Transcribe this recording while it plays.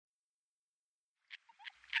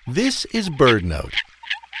This is BirdNote.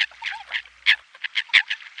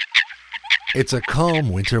 It's a calm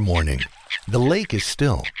winter morning. The lake is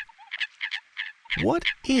still. What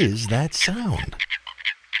is that sound?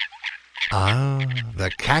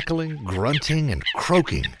 The cackling, grunting, and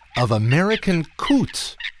croaking of American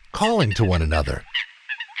coots calling to one another.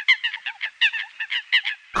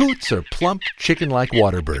 Coots are plump, chicken-like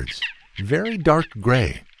water birds, very dark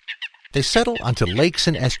gray. They settle onto lakes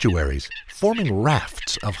and estuaries, forming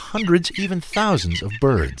rafts of hundreds, even thousands of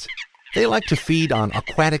birds. They like to feed on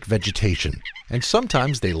aquatic vegetation, and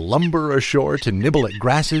sometimes they lumber ashore to nibble at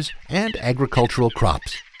grasses and agricultural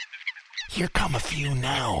crops. Here come a few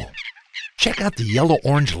now. Check out the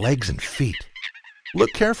yellow-orange legs and feet.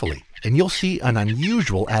 Look carefully, and you'll see an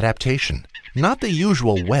unusual adaptation, not the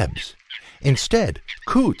usual webs. Instead,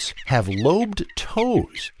 coots have lobed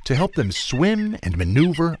toes to help them swim and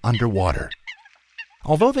maneuver underwater.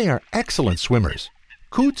 Although they are excellent swimmers,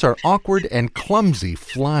 coots are awkward and clumsy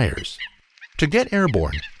flyers. To get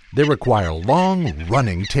airborne, they require long,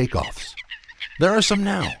 running takeoffs. There are some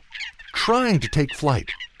now, trying to take flight,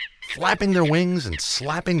 flapping their wings and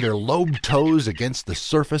slapping their lobed toes against the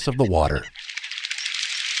surface of the water.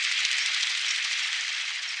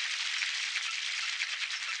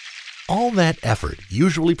 All that effort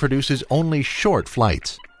usually produces only short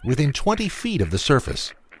flights, within 20 feet of the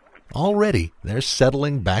surface. Already, they're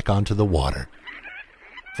settling back onto the water.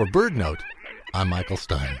 For BirdNote, I'm Michael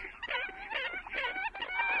Stein.